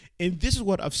pay. And this is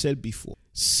what I've said before.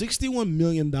 $61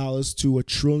 million to $1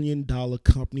 trillion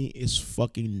company is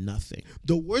fucking nothing.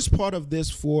 The worst part of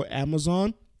this for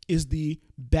Amazon is the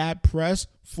bad press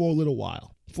for a little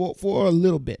while, for a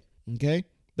little bit, okay?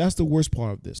 That's the worst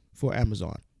part of this for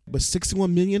Amazon. But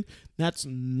 $61 million, that's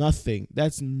nothing.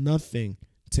 That's nothing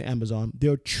to Amazon.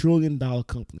 They're $1 trillion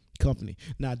company.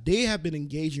 Now, they have been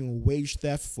engaging in wage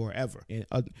theft forever.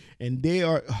 And they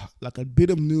are, like, a bit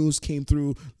of news came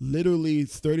through literally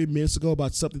 30 minutes ago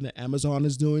about something that Amazon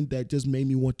is doing that just made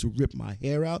me want to rip my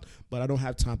hair out, but I don't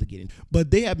have time to get in.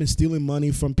 But they have been stealing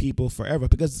money from people forever,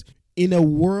 because in a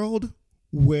world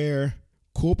where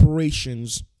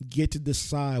corporations get to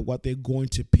decide what they're going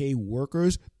to pay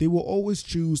workers, they will always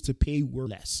choose to pay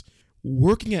less.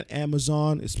 Working at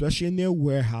Amazon, especially in their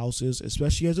warehouses,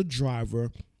 especially as a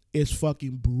driver, is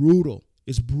fucking brutal.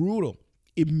 It's brutal.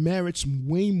 It merits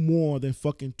way more than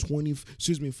fucking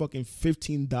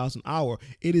 $15,000 an hour.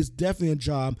 It is definitely a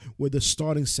job where the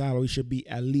starting salary should be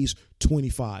at least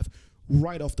 $25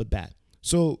 right off the bat.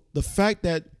 So the fact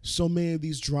that so many of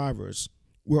these drivers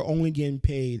were only getting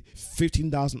paid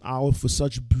 $15,000 an hour for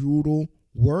such brutal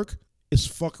work is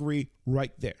fuckery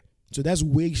right there. So that's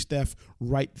wage theft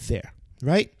right there,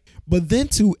 right? But then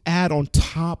to add on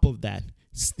top of that,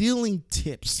 stealing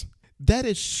tips, that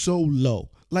is so low.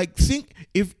 Like, think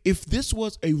if this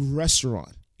was a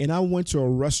restaurant and I went to a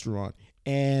restaurant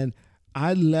and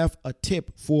I left a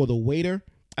tip for the waiter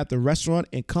at the restaurant,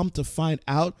 and come to find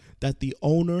out that the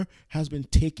owner has been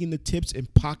taking the tips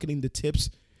and pocketing the tips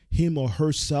him or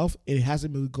herself, and it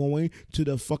hasn't been going to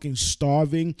the fucking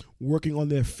starving, working on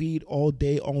their feet all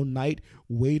day, all night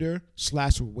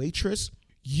waiter/waitress,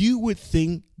 you would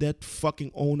think that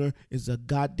fucking owner is a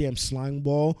goddamn slime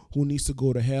ball who needs to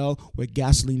go to hell where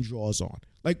gasoline draws on.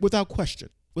 Like, without question.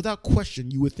 Without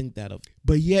question, you would think that of.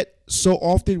 But yet, so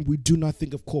often we do not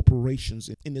think of corporations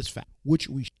in this fact, which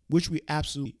we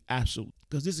absolutely,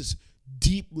 because this is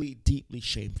deeply, deeply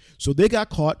shameful. So they got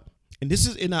caught, and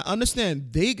I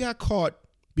understand they got caught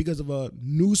because of a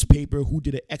newspaper who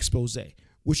did an expose,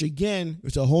 which again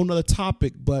is a whole nother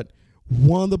topic. But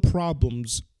one of the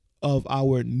problems of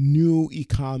our new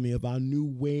economy, of our new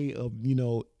way of,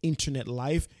 internet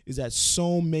life, is that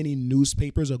so many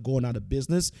newspapers are going out of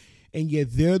business. And yet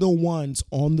they're the ones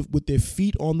with their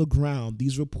feet on the ground.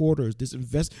 These reporters,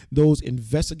 those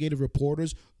investigative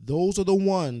reporters, those are the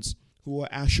ones who are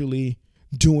actually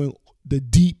doing the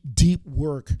deep, deep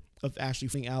work of actually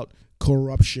figuring out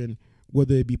corruption,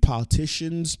 whether it be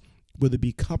politicians, whether it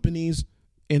be companies,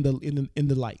 and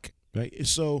the like. Right.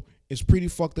 So it's pretty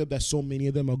fucked up that so many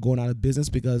of them are going out of business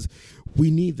because we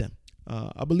need them.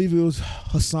 I believe it was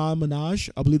Hasan Minhaj.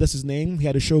 I believe that's his name. He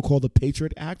had a show called The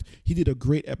Patriot Act. He did a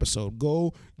great episode.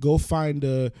 Go find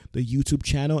the YouTube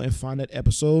channel and find that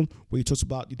episode where he talks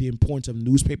about the importance of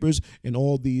newspapers and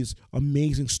all these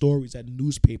amazing stories that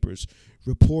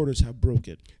reporters have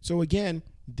broken. So again,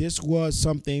 this was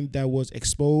something that was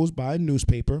exposed by a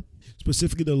newspaper,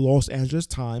 specifically the Los Angeles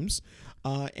Times,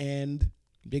 and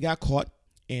they got caught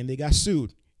and they got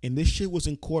sued. And this shit was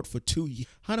in court for 2 years.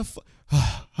 How the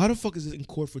fuck is it in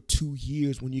court for 2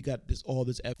 years when you got all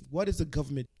this evidence? What is the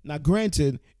government? Now,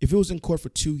 granted, if it was in court for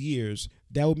 2 years,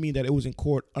 that would mean that it was in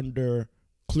court under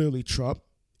clearly Trump,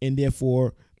 and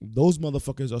therefore those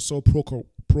motherfuckers are so pro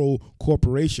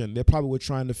corporation. They probably were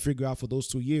trying to figure out for those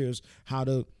 2 years how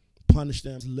to punish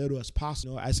them as little as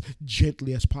possible, as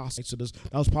gently as possible. So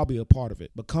that was probably a part of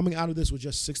it. But coming out of this with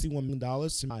just $61 million,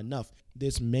 not enough.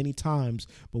 There's many times,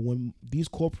 but when these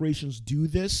corporations do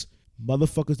this,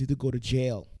 motherfuckers need to go to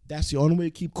jail. That's the only way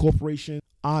to keep corporation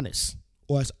honest,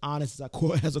 or as honest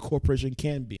as a corporation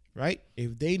can be, right?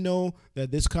 If they know that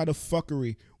this kind of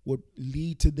fuckery would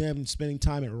lead to them spending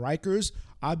time at Rikers,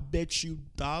 I bet you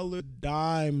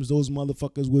dimes those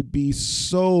motherfuckers would be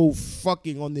so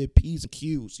fucking on their P's and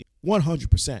Q's.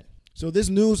 100%. So this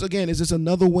news, again, is just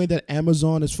another way that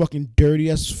Amazon is fucking dirty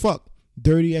as fuck.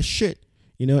 Dirty as shit.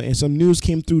 And some news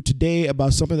came through today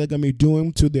about something they're going to be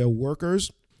doing to their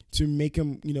workers to make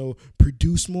them,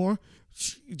 produce more.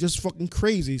 Just fucking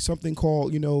crazy. Something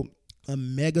called, a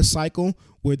mega cycle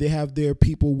where they have their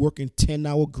people working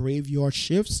 10-hour graveyard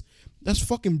shifts. That's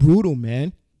fucking brutal,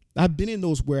 man. I've been in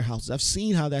those warehouses. I've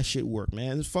seen how that shit work,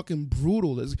 man. It's fucking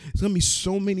brutal. There's gonna be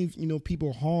so many,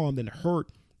 people harmed and hurt,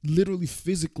 literally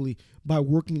physically, by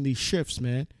working these shifts,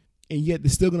 man. And yet they're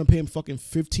still gonna pay them fucking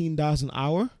 $15 an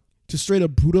hour to straight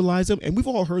up brutalize them. And we've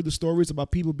all heard the stories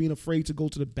about people being afraid to go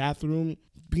to the bathroom,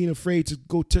 being afraid to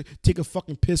go take a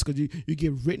fucking piss because you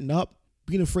get written up,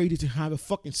 being afraid to have a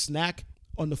fucking snack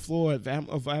on the floor of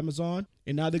Amazon.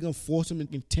 And now they're going to force them in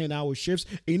 10-hour shifts.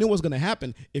 And you know what's going to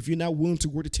happen? If you're not willing to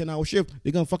work a 10-hour shift,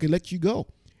 they're going to fucking let you go.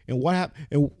 And what happened?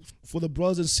 And for the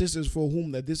brothers and sisters for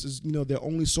whom that this is, their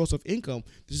only source of income,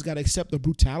 they just got to accept the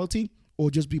brutality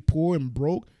or just be poor and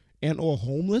broke and or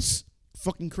homeless.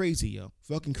 Fucking crazy, yo.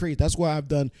 Fucking crazy. That's why I've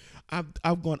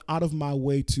gone out of my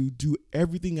way to do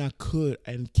everything I could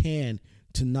and can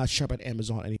to not shop at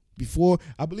Amazon anymore. Before,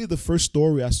 I believe the first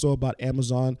story I saw about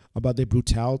Amazon, about their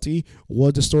brutality,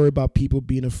 was the story about people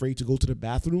being afraid to go to the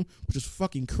bathroom, which is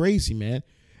fucking crazy, man.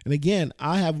 And again,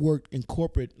 I have worked in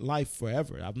corporate life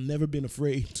forever. I've never been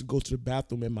afraid to go to the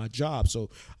bathroom in my job, so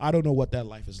I don't know what that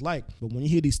life is like. But when you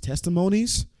hear these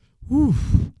testimonies, whew.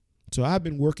 So I've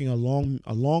been working a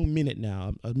minute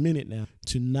now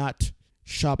to not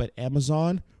shop at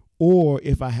Amazon, or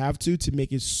if I have to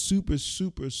make it super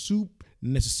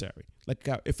necessary. Like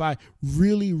if I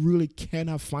really, really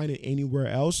cannot find it anywhere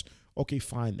else, okay,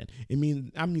 fine then.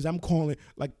 That means I'm calling it,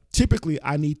 like, typically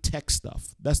I need tech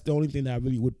stuff. That's the only thing that I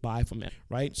really would buy from it,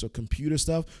 right? So computer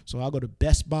stuff. So I'll go to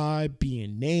Best Buy,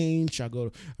 B&H.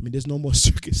 There's no more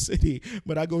Circuit City,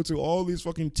 but I go to all these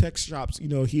fucking tech shops,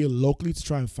 here locally to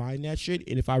try and find that shit.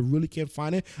 And if I really can't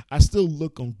find it, I still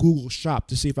look on Google Shop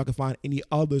to see if I can find any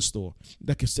other store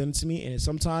that can send it to me. And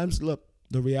sometimes, look,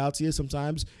 the reality is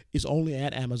sometimes it's only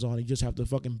at Amazon. You just have to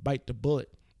fucking bite the bullet.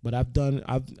 But I've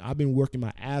been working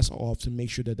my ass off to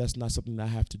make sure that that's not something that I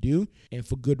have to do, and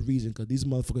for good reason, because these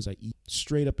motherfuckers are eat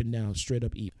straight up and down, straight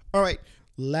up eat. All right,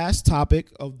 last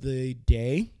topic of the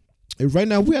day. And right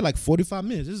now we're at like 45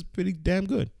 minutes. This is pretty damn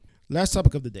good. Last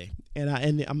topic of the day, and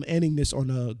I'm ending this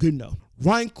on a good note.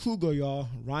 Ryan Coogler, y'all.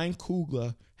 Ryan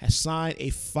Coogler has signed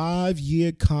a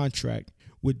 5-year contract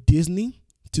with Disney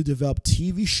to develop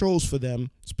TV shows for them,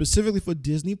 specifically for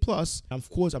Disney Plus. Of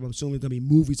course, I'm assuming it's going to be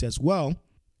movies as well.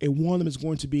 And one of them is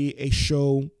going to be a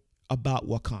show about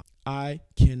Wakanda. I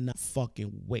cannot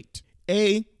fucking wait.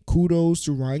 Kudos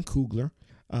to Ryan Coogler.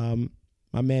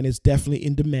 My man is definitely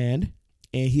in demand,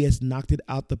 and he has knocked it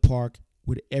out the park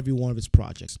with every one of his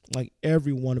projects. Like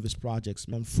every one of his projects,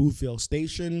 from Fruitvale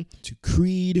Station to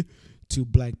Creed to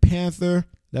Black Panther.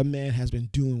 That man has been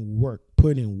doing work,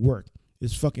 putting in work.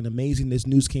 It's fucking amazing. This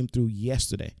news came through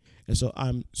yesterday. And so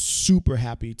I'm super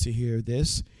happy to hear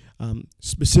this.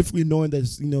 Specifically knowing that,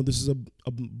 this is a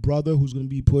brother who's going to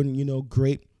be putting,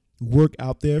 great work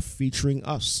out there featuring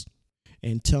us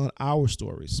and telling our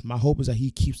stories. My hope is that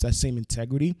he keeps that same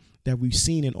integrity that we've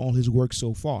seen in all his work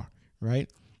so far, right?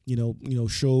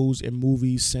 Shows and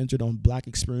movies centered on black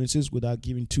experiences without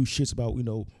giving two shits about,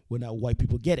 when not white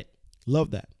people get it. Love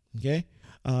that. Okay.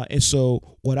 And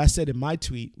so what I said in my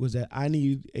tweet was that I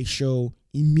need a show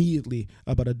immediately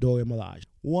about Dora Milaje.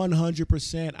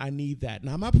 100% I need that.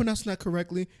 Now, am I pronouncing that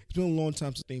correctly? It's been a long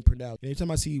time since being pronounced. Anytime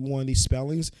I see one of these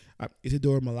spellings, is it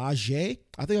Dora Milaje?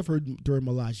 I think I've heard Dora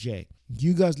Milaje.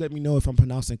 You guys let me know if I'm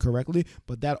pronouncing it correctly,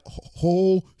 but that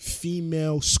whole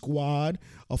female squad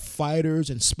of fighters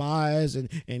and spies and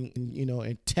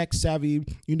tech savvy,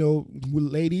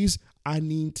 ladies, I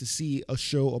need to see a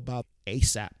show about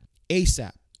ASAP.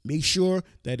 Make sure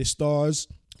that it stars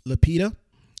Lupita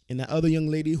and that other young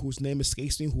lady whose name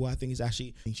escapes me, who I think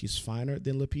she's finer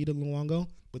than Lupita Nyong'o,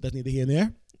 but that's neither here nor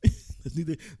there. That's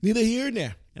neither here nor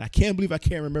there. And I can't believe I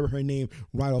can't remember her name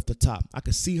right off the top. I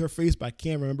could see her face, but I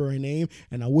can't remember her name.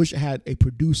 And I wish I had a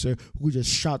producer who just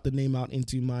shout the name out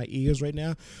into my ears right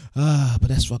now. But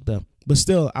that's fucked up. But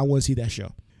still, I want to see that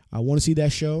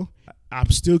show. I'm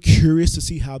still curious to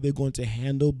see how they're going to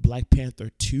handle Black Panther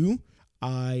 2.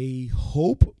 I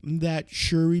hope that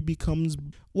Shuri becomes,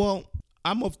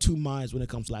 I'm of two minds when it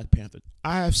comes to Black Panther.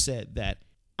 I have said that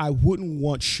I wouldn't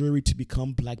want Shuri to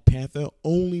become Black Panther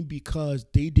only because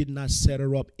they did not set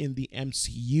her up in the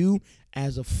MCU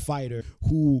as a fighter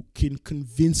who can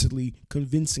convincingly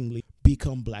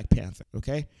become Black Panther,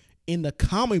 okay? In the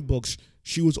comic books,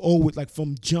 she was always, like,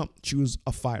 from jump, she was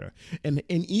a fighter. And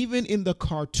even in the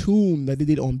cartoon that they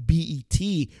did on BET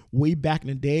way back in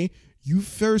the day, you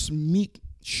first meet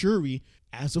Shuri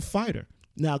as a fighter.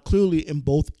 Now, clearly, in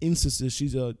both instances,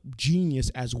 she's a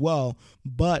genius as well,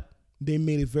 but they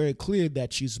made it very clear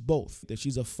that she's both, that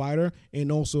she's a fighter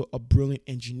and also a brilliant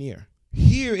engineer.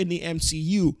 Here in the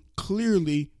MCU,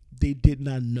 clearly, they did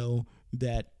not know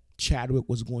that Chadwick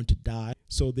was going to die.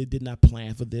 So So they did not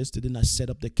plan for this. They did not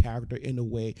set up the character in a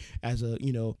way as a,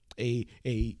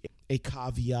 a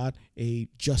caveat, a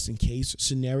just in case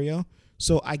scenario.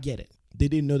 So I get it. They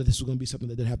didn't know that this was going to be something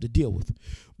that they'd have to deal with.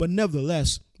 But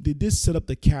nevertheless, they did set up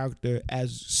the character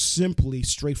as simply,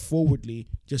 straightforwardly,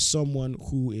 just someone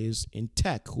who is in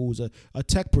tech, who's a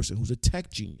tech person, who's a tech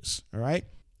genius, all right?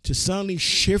 To suddenly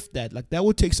shift that, like that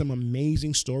would take some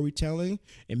amazing storytelling,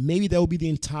 and maybe that would be the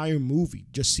entire movie,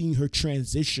 just seeing her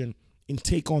transition and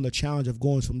take on the challenge of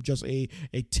going from just a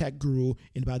tech guru,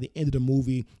 and by the end of the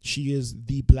movie, she is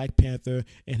the Black Panther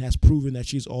and has proven that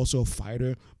she's also a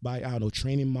fighter by, I don't know,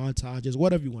 training montages,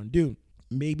 whatever you want to do.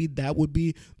 Maybe that would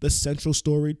be the central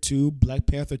story to Black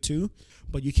Panther 2,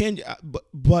 but you can't,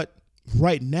 but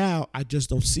right now, I just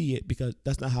don't see it because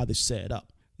that's not how they set it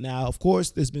up. Now, of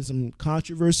course, there's been some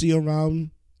controversy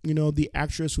around, the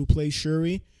actress who plays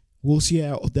Shuri. We'll see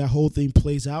how that whole thing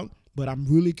plays out. But I'm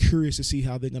really curious to see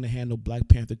how they're going to handle Black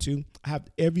Panther 2. I have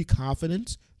every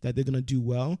confidence that they're going to do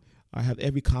well. I have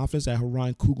every confidence that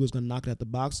Ryan Coogler is going to knock it out the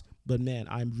box. But, man,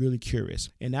 I'm really curious.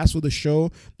 And that's for the show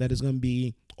that is going to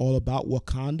be all about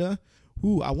Wakanda.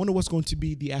 I wonder what's going to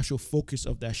be the actual focus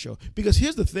of that show. Because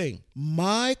here's the thing.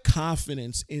 My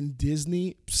confidence in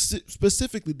Disney,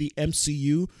 specifically the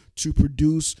MCU, to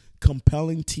produce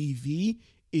compelling TV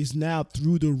is now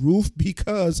through the roof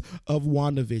because of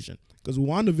WandaVision. Because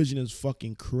WandaVision is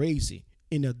fucking crazy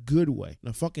in a good way, in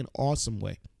a fucking awesome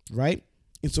way, right?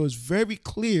 And so it's very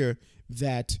clear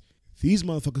that these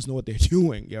motherfuckers know what they're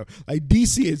doing, yo. Like,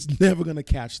 DC is never going to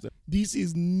catch them. DC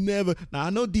is never. Now, I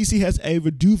know DC has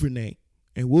Ava DuVernay,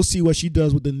 and we'll see what she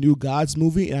does with the New Gods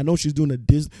movie. And I know she's doing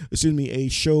a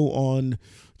show on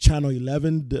Channel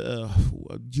 11, the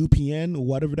UPN, or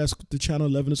whatever that's the Channel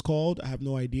 11 is called. I have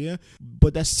no idea.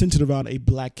 But that's centered around a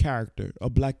black character, a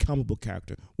black comic book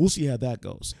character. We'll see how that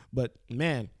goes. But,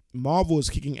 man, Marvel is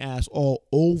kicking ass all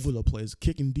over the place,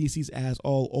 kicking DC's ass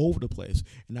all over the place.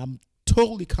 And I'm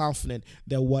totally confident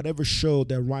that whatever show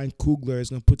that Ryan Coogler is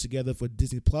going to put together for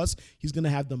Disney Plus, he's going to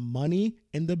have the money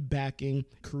and the backing,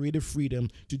 creative freedom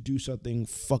to do something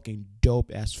fucking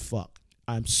dope as fuck.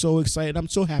 I'm so excited. I'm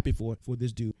so happy for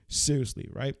this dude. Seriously,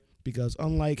 right? Because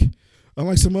unlike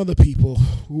some other people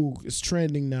who is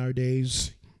trending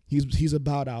nowadays, he's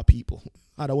about our people.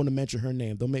 I don't want to mention her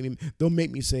name. Don't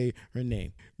make me say her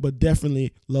name. But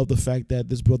definitely love the fact that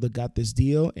this brother got this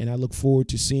deal, and I look forward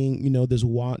to seeing the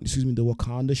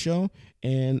Wakanda show,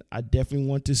 and I definitely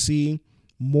want to see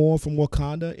more from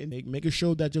Wakanda and make a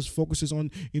show that just focuses on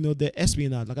the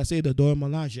espionage. Like I say, the Dora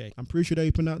Milaje. I'm pretty sure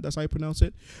that's how you pronounce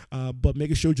it. But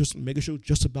make a show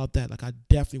just about that. Like, I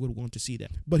definitely would want to see that.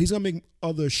 But he's gonna make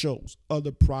other shows,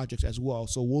 other projects as well.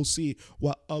 So we'll see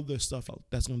what other stuff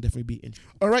that's gonna definitely be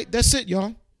interesting. All right, that's it,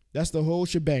 y'all. That's the whole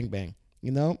shebang bang.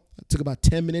 It took about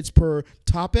 10 minutes per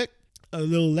topic, a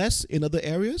little less in other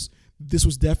areas. This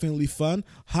was definitely fun,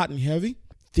 hot and heavy.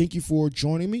 Thank you for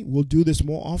joining me. We'll do this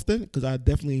more often because I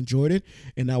definitely enjoyed it.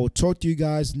 And I will talk to you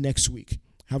guys next week.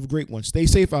 Have a great one. Stay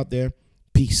safe out there.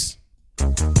 Peace.